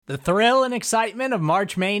The thrill and excitement of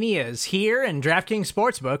March Mania is here, and DraftKings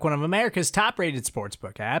Sportsbook, one of America's top-rated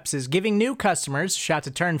sportsbook apps, is giving new customers a shot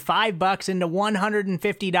to turn $5 into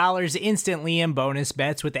 $150 instantly in bonus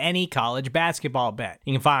bets with any college basketball bet.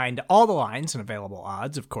 You can find all the lines and available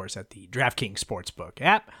odds, of course, at the DraftKings Sportsbook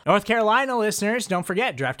app. North Carolina listeners, don't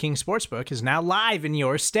forget, DraftKings Sportsbook is now live in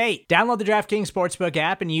your state. Download the DraftKings Sportsbook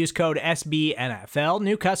app and use code SBNFL.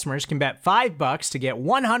 New customers can bet $5 to get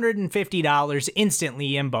 $150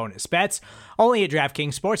 instantly in bonus bets, only at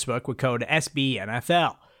DraftKings Sportsbook with code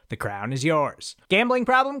SBNFL. The crown is yours. Gambling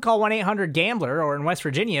problem? Call 1-800-GAMBLER, or in West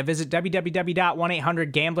Virginia, visit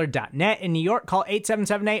www.1800gambler.net. In New York, call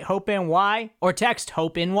 877-8-HOPE-NY or text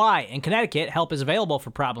HOPE-NY. In Connecticut, help is available for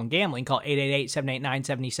problem gambling. Call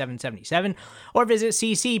 888-789-7777 or visit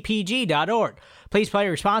ccpg.org. Please play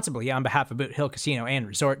responsibly on behalf of Boot Hill Casino and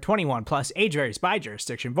Resort. 21 plus, age varies by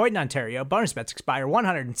jurisdiction. Void in Ontario. Bonus bets expire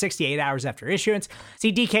 168 hours after issuance.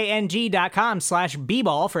 See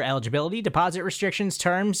dkng.com/bball for eligibility, deposit restrictions,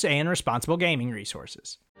 terms, and responsible gaming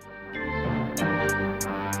resources.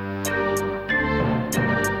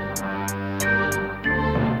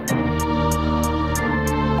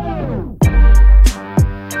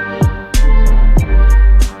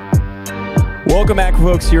 Welcome back,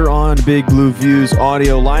 folks, here on Big Blue Views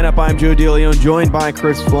audio lineup. I'm Joe DeLeon, joined by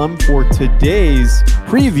Chris Flum for today's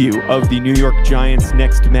preview of the New York Giants'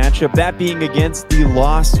 next matchup, that being against the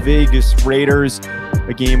Las Vegas Raiders,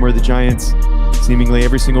 a game where the Giants, seemingly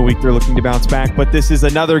every single week, they're looking to bounce back. But this is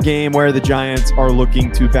another game where the Giants are looking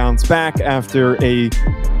to bounce back after a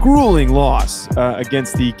grueling loss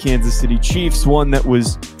against the Kansas City Chiefs, one that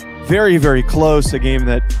was very, very close, a game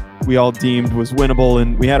that we all deemed was winnable,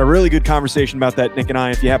 and we had a really good conversation about that, Nick and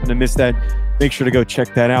I. If you happen to miss that, make sure to go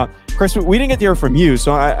check that out. Chris, we didn't get to hear from you,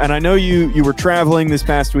 so I know you were traveling this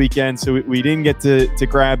past weekend, so we didn't get to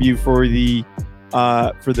grab you for that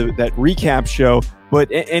recap show. But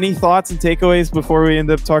any thoughts and takeaways before we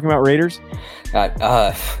end up talking about Raiders?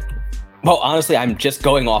 Well, honestly, I'm just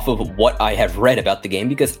going off of what I have read about the game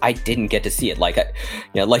because I didn't get to see it. Like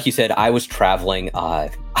you said, I was traveling.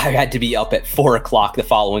 I had to be up at 4:00 the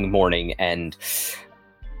following morning, and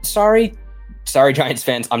sorry, Giants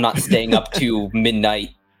fans, I'm not staying up to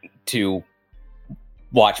midnight to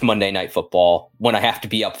watch Monday Night Football when I have to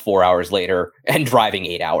be up 4 hours later and driving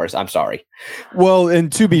 8 hours. I'm sorry. Well,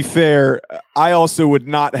 and to be fair, I also would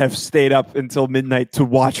not have stayed up until midnight to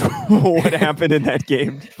watch what happened in that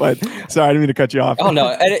game. But sorry, I didn't mean to cut you off. Oh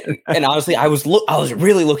no, and honestly, I was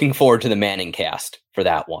really looking forward to the Manning cast for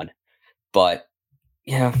that one. But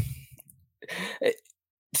yeah,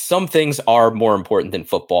 some things are more important than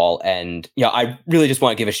football. And I really just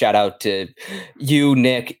want to give a shout out to you,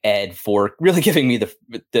 Nick, Ed, for really giving me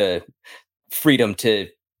the freedom to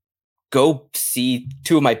go see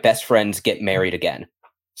two of my best friends get married again.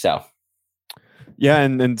 So, yeah,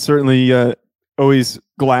 and certainly always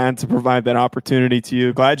glad to provide that opportunity to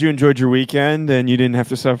you. Glad you enjoyed your weekend and you didn't have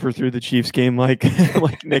to suffer through the Chiefs game like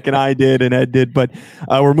Nick and I did and Ed did. But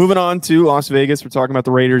we're moving on to Las Vegas. We're talking about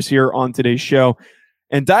the Raiders here on today's show.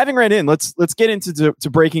 And diving right in, let's get into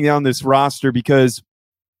breaking down this roster because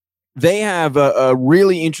they have a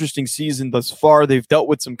really interesting season thus far. They've dealt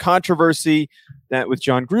with some controversy that with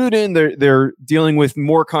John Gruden. They're dealing with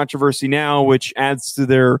more controversy now, which adds to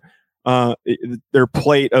their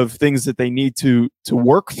plate of things that they need to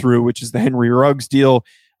work through, which is the Henry Ruggs deal.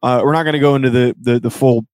 We're not going to go into the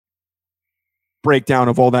full breakdown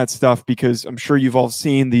of all that stuff because I'm sure you've all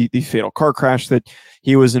seen the fatal car crash that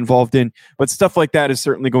he was involved in, but stuff like that is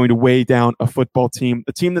certainly going to weigh down a football team,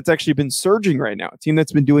 a team that's actually been surging right now, a team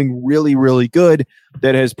that's been doing really, really good,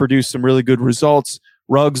 that has produced some really good results.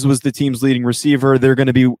 Ruggs was the team's leading receiver. They're going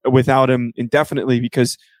to be without him indefinitely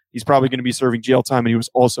because he's probably going to be serving jail time, and he was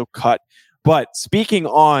also cut. But speaking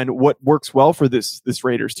on what works well for this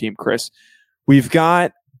Raiders team, Chris, we've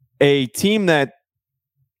got a team that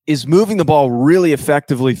is moving the ball really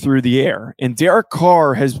effectively through the air. And Derek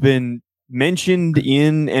Carr has been mentioned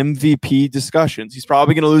in MVP discussions. He's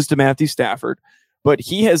probably going to lose to Matthew Stafford, but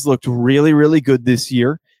he has looked really, really good this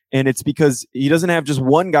year. And it's because he doesn't have just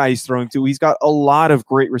one guy he's throwing to. He's got a lot of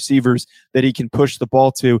great receivers that he can push the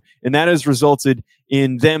ball to. And that has resulted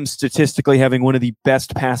in them statistically having one of the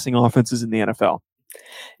best passing offenses in the NFL.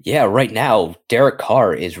 Yeah, right now, Derek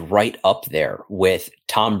Carr is right up there with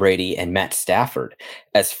Tom Brady and Matt Stafford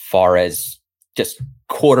as far as just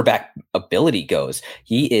quarterback ability goes.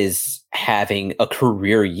 He is having a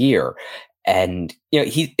career year. And,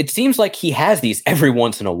 it seems like he has these every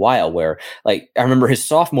once in a while where, like, I remember his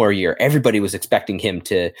sophomore year, everybody was expecting him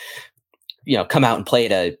to, come out and play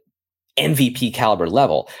at a MVP caliber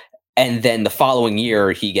level. And then the following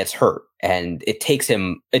year he gets hurt And it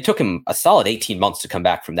took him a solid 18 months to come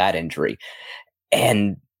back from that injury.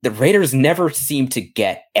 And the Raiders never seem to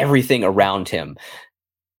get everything around him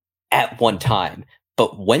at one time.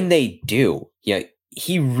 But when they do,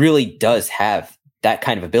 he really does have that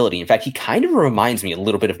kind of ability. In fact, he kind of reminds me a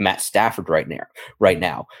little bit of Matt Stafford right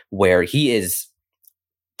now, where he is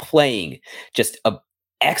playing just a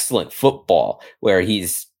excellent football, where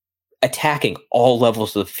he's attacking all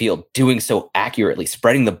levels of the field, doing so accurately,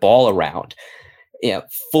 spreading the ball around,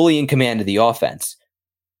 fully in command of the offense.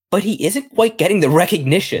 But he isn't quite getting the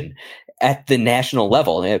recognition at the national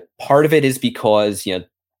level. And part of it is because,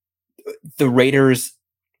 the Raiders,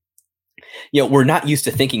 we're not used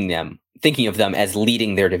to thinking of them as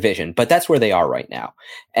leading their division, but that's where they are right now.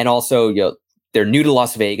 And also, they're new to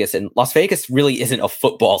Las Vegas, and Las Vegas really isn't a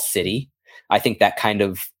football city. I think that kind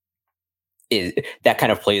of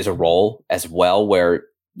plays a role as well, where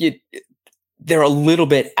they're a little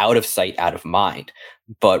bit out of sight, out of mind.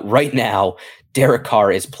 But right now, Derek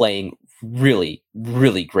Carr is playing really,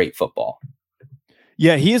 really great football.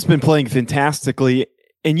 Yeah, he has been playing fantastically.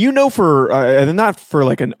 And for not for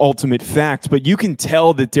like an ultimate fact, but you can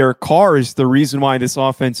tell that Derek Carr is the reason why this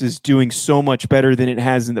offense is doing so much better than it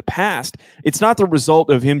has in the past. It's not the result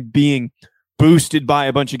of him being boosted by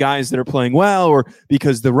a bunch of guys that are playing well, or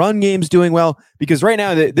because the run game's doing well. Because right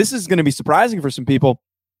now, this is going to be surprising for some people.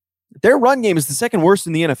 Their run game is the second worst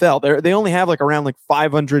in the NFL. They only have around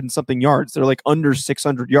 500 and something yards. They're under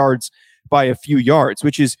 600 yards by a few yards,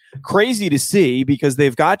 which is crazy to see because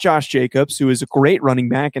they've got Josh Jacobs, who is a great running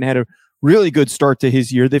back and had a really good start to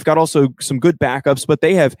his year. They've got also some good backups, but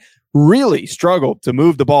they have really struggled to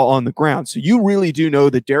move the ball on the ground. So you really do know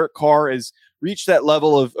that Derek Carr has reached that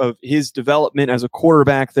level of his development as a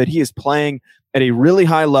quarterback, that he is playing at a really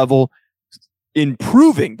high level,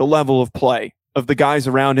 improving the level of play of the guys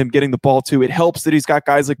around him, getting the ball to. It helps that he's got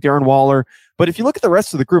guys like Darren Waller. But if you look at the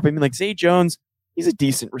rest of the group, Zay Jones, he's a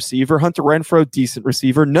decent receiver. Hunter Renfrow, decent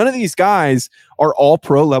receiver. None of these guys are all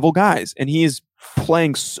pro level guys. And he is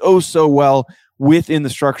playing so well within the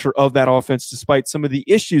structure of that offense, despite some of the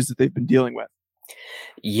issues that they've been dealing with.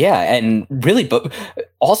 Yeah, and really, but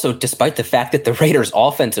also despite the fact that the Raiders'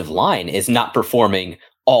 offensive line is not performing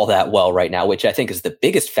all that well right now, which I think is the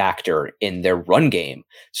biggest factor in their run game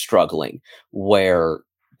struggling, where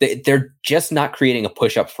they're just not creating a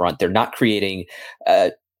push up front. They're not creating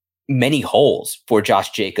many holes for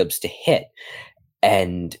Josh Jacobs to hit.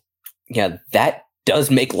 And that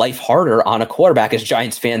does make life harder on a quarterback, as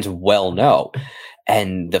Giants fans well know.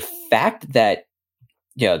 And the fact that,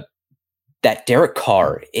 that Derek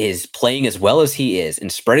Carr is playing as well as he is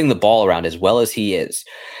and spreading the ball around as well as he is,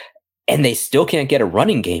 and they still can't get a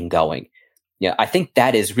running game going. I think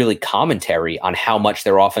that is really commentary on how much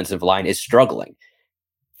their offensive line is struggling.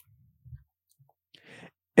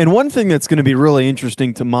 And one thing that's going to be really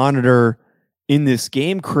interesting to monitor in this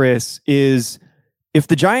game, Chris, is if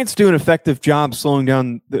the Giants do an effective job slowing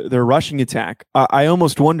down their rushing attack. I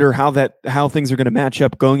almost wonder how things are going to match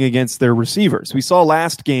up going against their receivers. We saw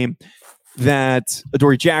last game that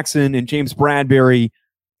Adoree Jackson and James Bradbury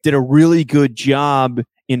did a really good job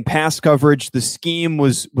in pass coverage. The scheme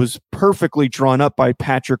was perfectly drawn up by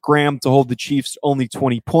Patrick Graham to hold the Chiefs only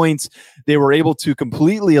 20 points. They were able to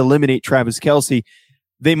completely eliminate Travis Kelce.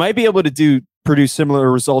 They might be able to produce similar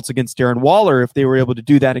results against Darren Waller if they were able to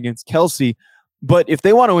do that against Kelce. But if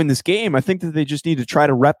they want to win this game, I think that they just need to try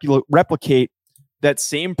to replicate that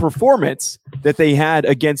same performance that they had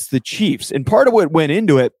against the Chiefs. And part of what went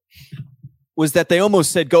into it was that they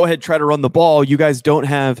almost said, go ahead, try to run the ball. You guys don't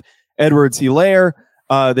have Edwards-Helaire.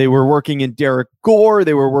 They were working in Derek Gore.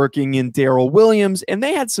 They were working in Darrell Williams, and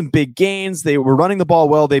they had some big gains. They were running the ball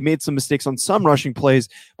well. They made some mistakes on some rushing plays,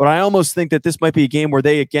 but I almost think that this might be a game where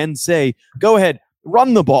they again say, go ahead,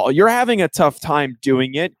 run the ball. You're having a tough time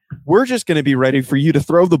doing it. We're just going to be ready for you to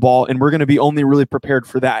throw the ball, and we're going to be only really prepared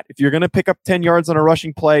for that. If you're going to pick up 10 yards on a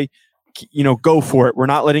rushing play, go for it. We're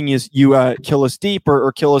not letting you kill us deep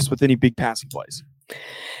or kill us with any big passing plays.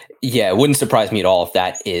 Yeah, it wouldn't surprise me at all if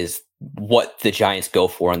that is what the Giants go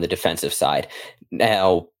for on the defensive side.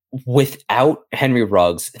 Now, without Henry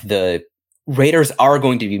Ruggs, the Raiders are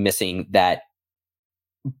going to be missing that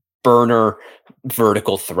burner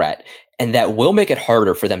vertical threat, and that will make it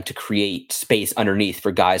harder for them to create space underneath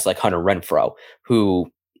for guys like Hunter Renfrow,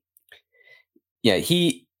 who,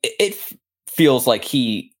 it feels like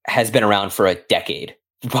he has been around for a decade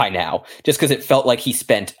by now, just because it felt like he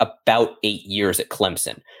spent about 8 years at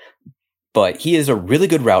Clemson. But he is a really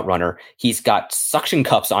good route runner. He's got suction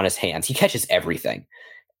cups on his hands. He catches everything.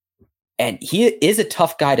 And he is a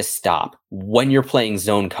tough guy to stop when you're playing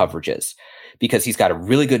zone coverages, because he's got a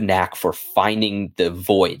really good knack for finding the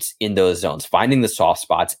voids in those zones, finding the soft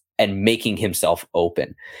spots, and making himself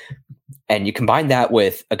open. And you combine that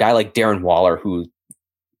with a guy like Darren Waller, who,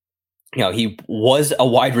 he was a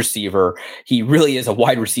wide receiver. He really is a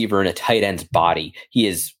wide receiver in a tight end's body. He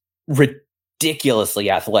is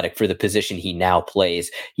ridiculously athletic for the position he now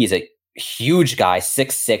plays. He's a huge guy,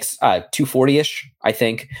 6'6", 240-ish, I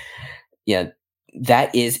think.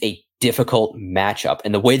 That is a difficult matchup.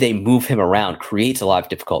 And the way they move him around creates a lot of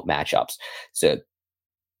difficult matchups. So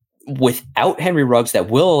without Henry Ruggs, that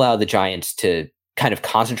will allow the Giants to kind of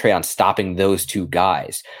concentrate on stopping those two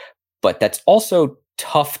guys. But that's also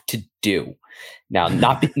tough to do. Now,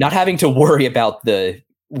 not having to worry about the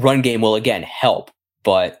run game will again help,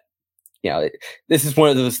 but this is one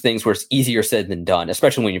of those things where it's easier said than done,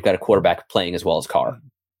 especially when you've got a quarterback playing as well as Carr.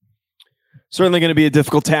 Certainly going to be a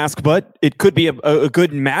difficult task, but it could be a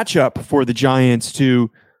good matchup for the Giants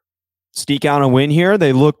to sneak out a win here.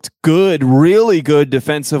 They looked good, really good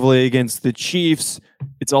defensively against the Chiefs.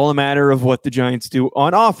 It's all a matter of what the Giants do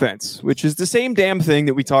on offense, which is the same damn thing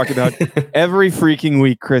that we talk about every freaking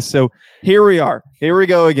week, Chris. So here we are. Here we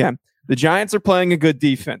go again. The Giants are playing a good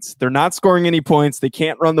defense. They're not scoring any points. They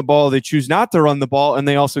can't run the ball. They choose not to run the ball, and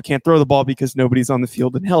they also can't throw the ball because nobody's on the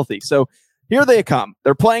field and healthy. So here they come.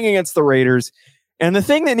 They're playing against the Raiders. And the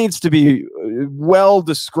thing that needs to be well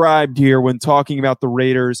described here when talking about the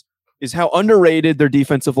Raiders is how underrated their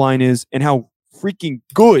defensive line is and how freaking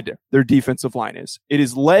good their defensive line is. It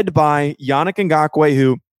is led by Yannick Ngakoue,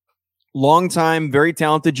 who longtime, very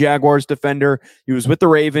talented Jaguars defender. He was with the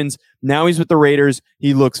Ravens. Now he's with the Raiders.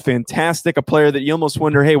 He looks fantastic. A player that you almost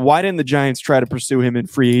wonder, hey, why didn't the Giants try to pursue him in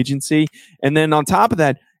free agency? And then on top of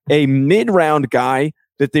that, a mid-round guy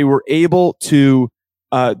that they were able to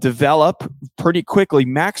develop pretty quickly.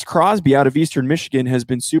 Max Crosby out of Eastern Michigan has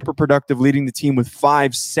been super productive, leading the team with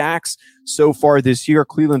 5 sacks so far this year.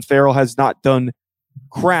 Cleveland Farrell has not done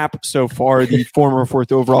crap so far, the former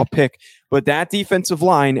 4th overall pick. But that defensive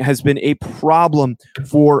line has been a problem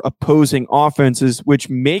for opposing offenses, which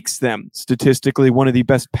makes them statistically one of the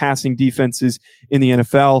best passing defenses in the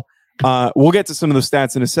NFL. We'll get to some of those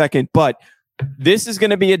stats in a second, but this is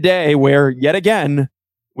going to be a day where, yet again,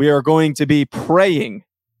 we are going to be praying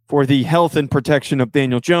for the health and protection of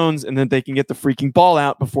Daniel Jones, and then they can get the freaking ball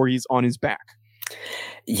out before he's on his back.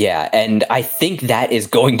 Yeah, and I think that is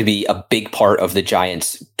going to be a big part of the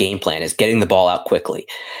Giants' game plan, is getting the ball out quickly.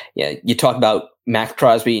 Yeah, you talk about Max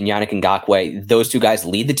Crosby and Yannick Ngakoue. Those two guys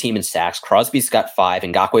lead the team in sacks. Crosby's got 5,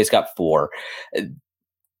 and Ngakoue's got 4.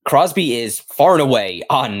 Crosby is far and away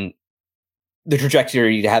on the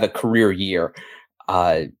trajectory to have a career year.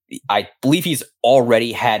 I believe he's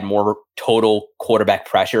already had more total quarterback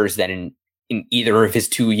pressures than in either of his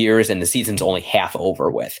 2 years, and the season's only half over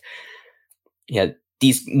with.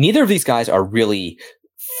 Neither of these guys are really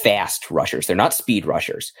fast rushers. They're not speed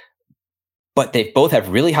rushers, but they both have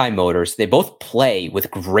really high motors. They both play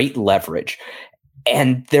with great leverage,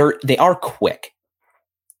 and they are quick.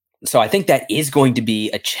 So I think that is going to be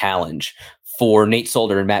a challenge for Nate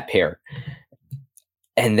Solder and Matt Peart.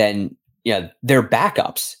 And then, their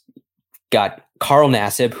backups got Carl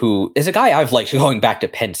Nassib, who is a guy I've liked going back to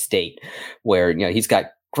Penn State, where, he's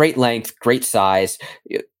got great length, great size.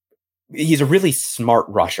 He's a really smart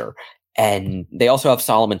rusher. And they also have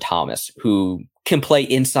Solomon Thomas, who can play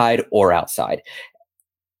inside or outside.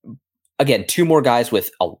 Again, 2 more guys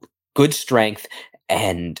with a good strength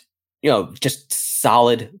and, just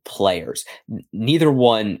solid players. Neither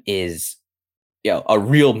one is, a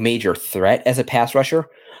real major threat as a pass rusher,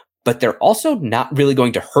 but they're also not really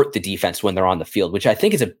going to hurt the defense when they're on the field, which I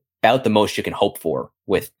think is about the most you can hope for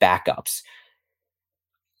with backups.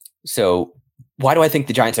 So why do I think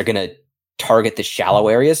the Giants are going to target the shallow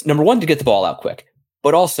areas? Number one, to get the ball out quick.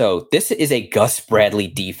 But also, this is a Gus Bradley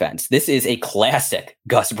defense. This is a classic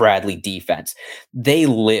Gus Bradley defense. They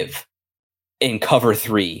live in cover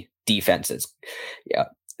 3 defenses. Yeah.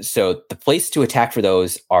 So the place to attack for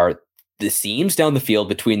those are the seams down the field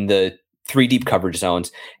between the 3 deep coverage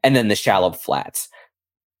zones and then the shallow flats.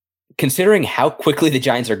 Considering how quickly the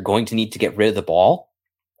Giants are going to need to get rid of the ball,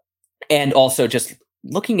 and also just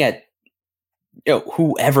looking at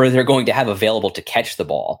whoever they're going to have available to catch the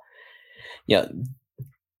ball.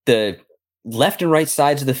 The left and right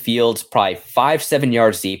sides of the field, probably 5-7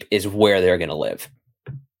 yards deep, is where they're going to live.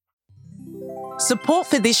 Support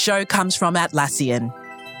for this show comes from Atlassian.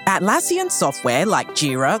 Atlassian software like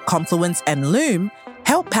Jira, Confluence, and Loom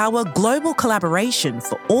help power global collaboration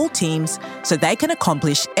for all teams so they can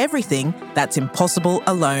accomplish everything that's impossible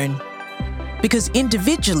alone. Because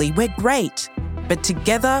individually we're great, but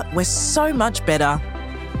together we're so much better.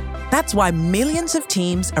 That's why millions of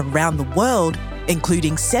teams around the world,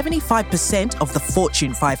 including 75% of the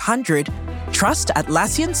Fortune 500, trust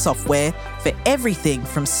Atlassian software for everything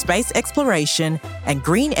from space exploration and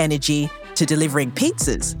green energy to delivering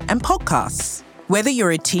pizzas and podcasts. Whether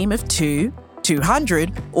you're a team of 2,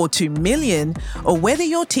 200, or 2 million, or whether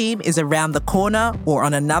your team is around the corner or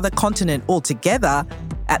on another continent altogether,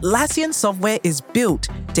 Atlassian software is built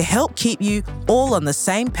to help keep you all on the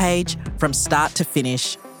same page from start to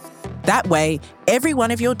finish. That way, every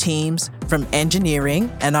one of your teams, from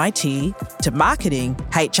engineering and IT to marketing,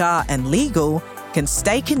 HR, and legal, can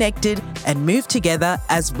stay connected and move together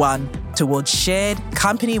as one towards shared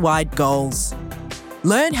company-wide goals.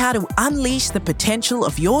 Learn how to unleash the potential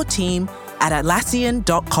of your team at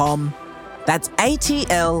Atlassian.com. That's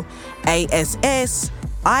Atlassian.com.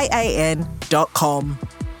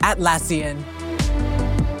 Atlassian.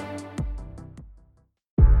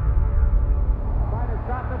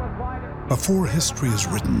 Before history is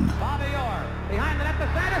written,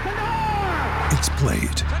 it's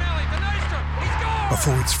played.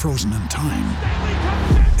 Before it's frozen in time,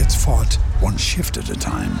 it's fought one shift at a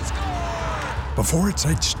time. Before it's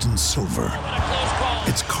etched in silver,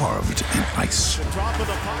 it's carved in ice.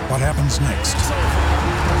 What happens next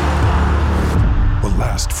will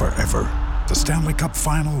last forever. The Stanley Cup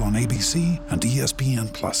Final on ABC and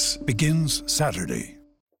ESPN Plus begins Saturday.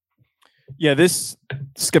 Yeah, this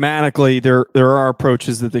schematically, there are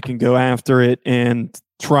approaches that they can go after it and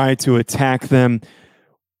try to attack them.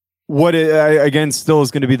 What again still is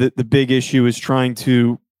going to be the big issue is trying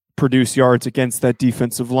to produce yards against that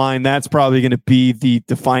defensive line. That's probably going to be the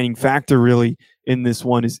defining factor really in this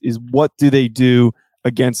one is what do they do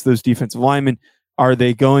against those defensive linemen? Are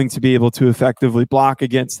they going to be able to effectively block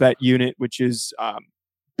against that unit, which has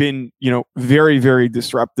been very, very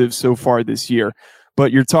disruptive so far this year?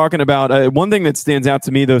 But you're talking about one thing that stands out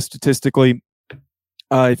to me, though, statistically,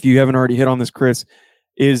 if you haven't already hit on this, Chris,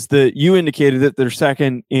 is that you indicated that they're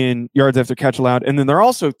second in yards after catch allowed, and then they're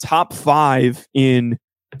also top 5 in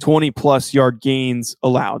 20-plus yard gains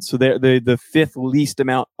allowed. So they're the 5th least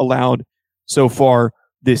amount allowed so far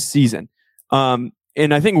this season. And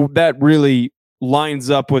I think that really lines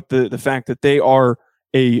up with the fact that they are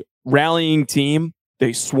a rallying team.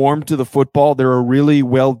 They swarm to the football. They're a really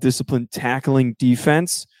well-disciplined tackling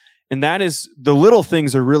defense. And that is, the little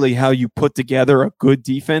things are really how you put together a good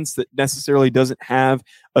defense that necessarily doesn't have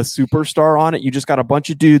a superstar on it. You just got a bunch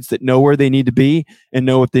of dudes that know where they need to be and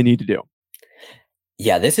know what they need to do.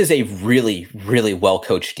 Yeah, this is a really, really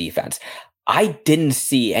well-coached defense. I didn't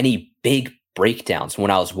see any big breakdowns when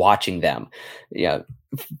I was watching them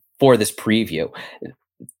for this preview.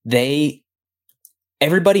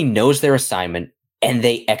 Everybody knows their assignment and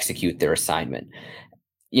they execute their assignment.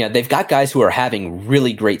 They've got guys who are having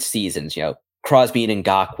really great seasons, Crosby and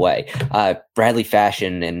Ngakoue, Bradley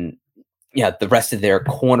Fashion, and the rest of their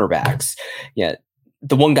cornerbacks.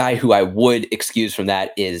 The one guy who I would excuse from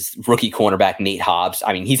that is rookie cornerback Nate Hobbs.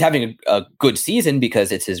 I mean, he's having a good season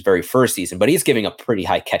because it's his very first season, but he's giving a pretty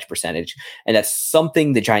high catch percentage, and that's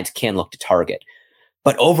something the Giants can look to target.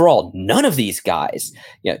 But overall, none of these guys,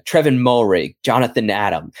 Trevin Mulrig, Jonathan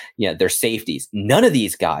Adam, their safeties, none of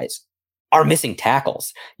these guys are missing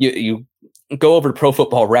tackles. You go over to Pro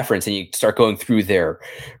Football Reference and you start going through their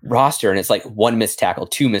roster, and it's like 1 missed tackle,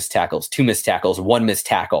 2 missed tackles, 2 missed tackles, 1 missed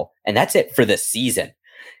tackle. And that's it for the season.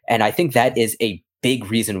 And I think that is a big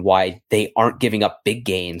reason why they aren't giving up big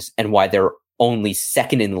gains and why they're only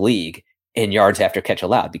second in the league in yards after catch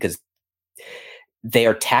allowed, because they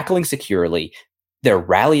are tackling securely. They're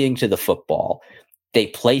rallying to the football. They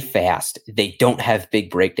play fast. They don't have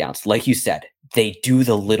big breakdowns. Like you said, they do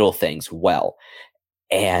the little things well.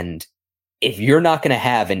 And if you're not going to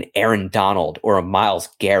have an Aaron Donald or a Myles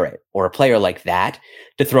Garrett or a player like that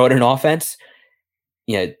to throw at an offense,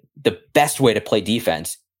 the best way to play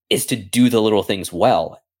defense is to do the little things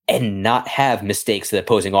well and not have mistakes that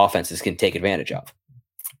opposing offenses can take advantage of.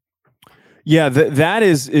 Yeah, that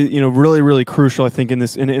is really, really crucial, I think, in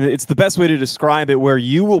this. And it's the best way to describe it, where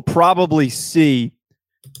you will probably see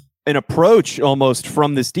an approach almost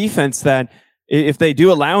from this defense that if they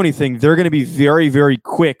do allow anything, they're going to be very, very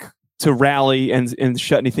quick to rally and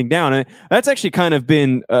shut anything down. And that's actually kind of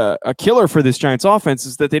been a killer for this Giants offense,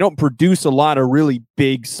 is that they don't produce a lot of really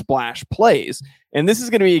big splash plays. And this is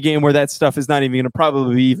going to be a game where that stuff is not even going to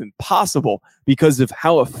probably be even possible because of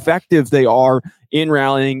how effective they are in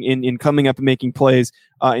rallying, in coming up and making plays,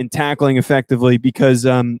 in tackling effectively, because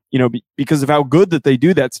because of how good that they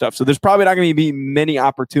do that stuff. So there's probably not going to be many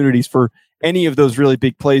opportunities for any of those really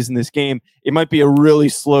big plays in this game. It might be a really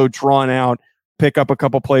slow, drawn out, pick up a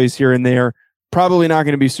couple plays here and there, probably not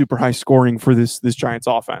going to be super high scoring for this Giants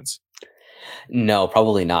offense. No,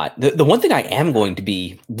 probably not. The one thing I am going to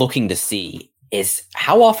be looking to see is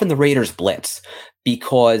how often the Raiders blitz,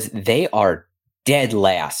 because they are dead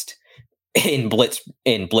last in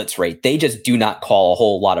blitz rate. They just do not call a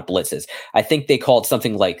whole lot of blitzes. I think they called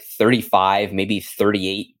something like 35, maybe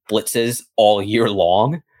 38 blitzes all year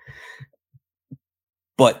long.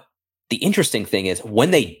 But the interesting thing is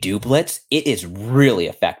when they do blitz, it is really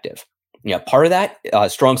effective. Part of that,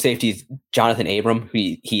 strong safety, Jonathan Abram,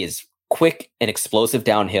 he is quick and explosive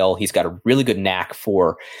downhill. He's got a really good knack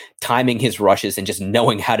for timing his rushes and just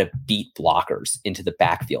knowing how to beat blockers into the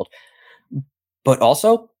backfield. But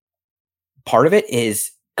also, part of it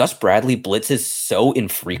is Gus Bradley blitzes so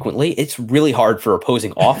infrequently, it's really hard for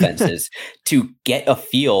opposing offenses to get a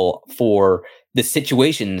feel for the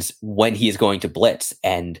situations when he is going to blitz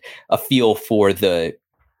and a feel for the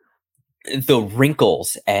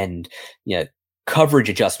wrinkles and coverage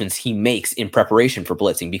adjustments he makes in preparation for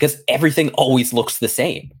blitzing, because everything always looks the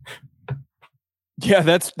same. Yeah,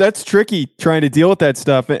 that's tricky trying to deal with that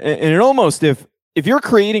stuff. And it almost, if you're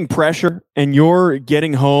creating pressure and you're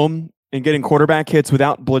getting home and getting quarterback hits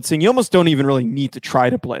without blitzing, you almost don't even really need to try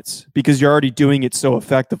to blitz because you're already doing it so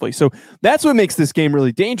effectively. So that's what makes this game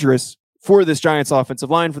really dangerous for this Giants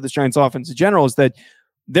offensive line, for this Giants offense in general, is that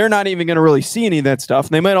they're not even going to really see any of that stuff.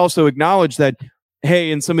 And they might also acknowledge that,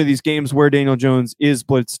 hey, in some of these games where Daniel Jones is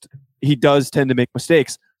blitzed, he does tend to make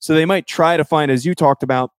mistakes. So they might try to find, as you talked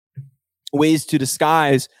about, ways to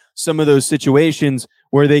disguise some of those situations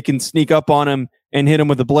where they can sneak up on him and hit him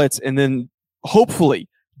with a blitz and then hopefully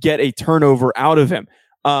get a turnover out of him.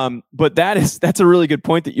 But that's a really good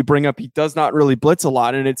point that you bring up. He does not really blitz a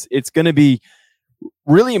lot, and it's going to be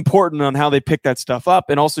really important on how they pick that stuff up,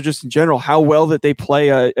 and also just in general how well that they play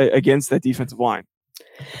against that defensive line.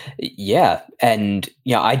 Yeah, and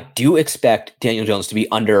I do expect Daniel Jones to be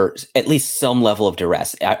under at least some level of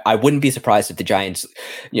duress. I wouldn't be surprised if the Giants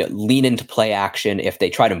lean into play action, if they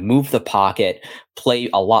try to move the pocket, play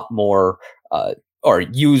a lot more, or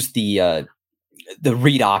use the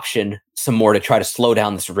read option some more to try to slow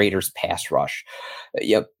down this Raiders pass rush.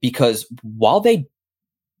 Because while they're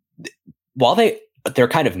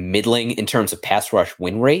kind of middling in terms of pass rush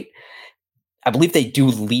win rate, I believe they do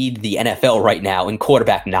lead the NFL right now in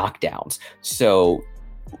quarterback knockdowns. So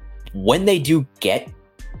when they do get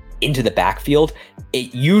into the backfield,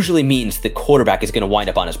 it usually means the quarterback is going to wind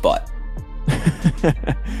up on his butt.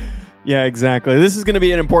 Yeah, exactly. This is going to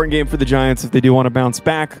be an important game for the Giants if they do want to bounce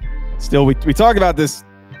back. Still, we talked about this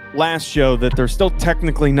last show that they're still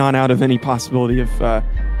technically not out of any possibility of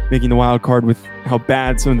making the wild card with how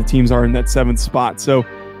bad some of the teams are in that 7th spot. So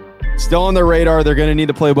still on their radar. They're going to need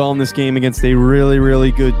to play well in this game against a really,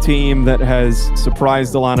 really good team that has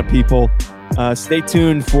surprised a lot of people. Stay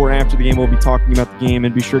tuned for after the game. We'll be talking about the game,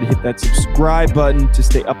 and be sure to hit that subscribe button to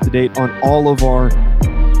stay up to date on all of our